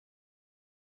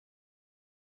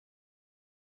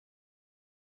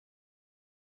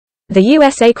The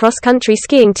USA cross-country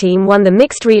skiing team won the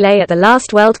mixed relay at the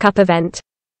last World Cup event.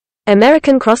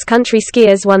 American cross-country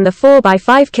skiers won the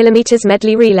 4x5 km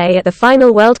medley relay at the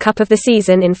final World Cup of the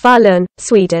season in Falun,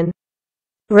 Sweden.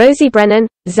 Rosie Brennan,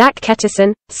 Zach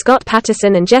Ketterson, Scott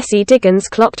Patterson and Jesse Diggins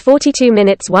clocked 42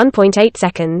 minutes 1.8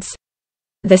 seconds.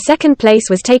 The second place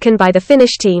was taken by the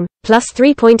Finnish team, plus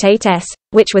 3.8s,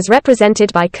 which was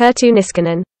represented by Kerttu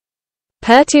Niskanen,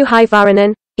 Perttu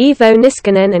Haivaaranen, Ivo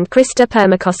Niskanen and Krista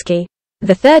Permakoski.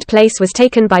 The third place was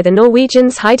taken by the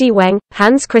Norwegians Heidi Weng,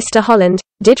 Hans Christer Holland,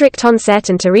 Didrik Tonseth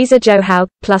and Teresa Johaug,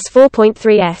 plus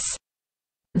 4.3s.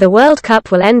 The World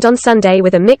Cup will end on Sunday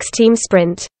with a mixed team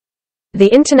sprint.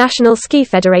 The International Ski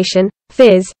Federation,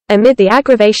 FIS, amid the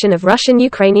aggravation of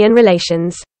Russian-Ukrainian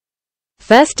relations,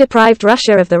 first deprived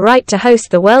Russia of the right to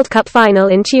host the World Cup final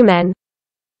in Tyumen,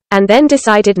 and then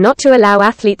decided not to allow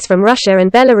athletes from Russia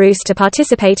and Belarus to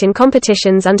participate in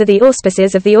competitions under the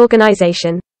auspices of the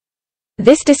organization.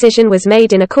 This decision was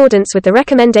made in accordance with the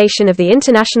recommendation of the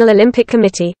International Olympic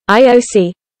Committee,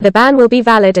 IOC. The ban will be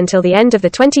valid until the end of the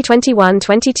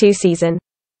 2021-22 season.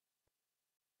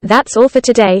 That's all for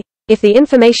today. If the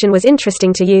information was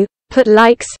interesting to you, put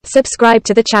likes, subscribe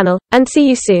to the channel, and see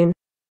you soon.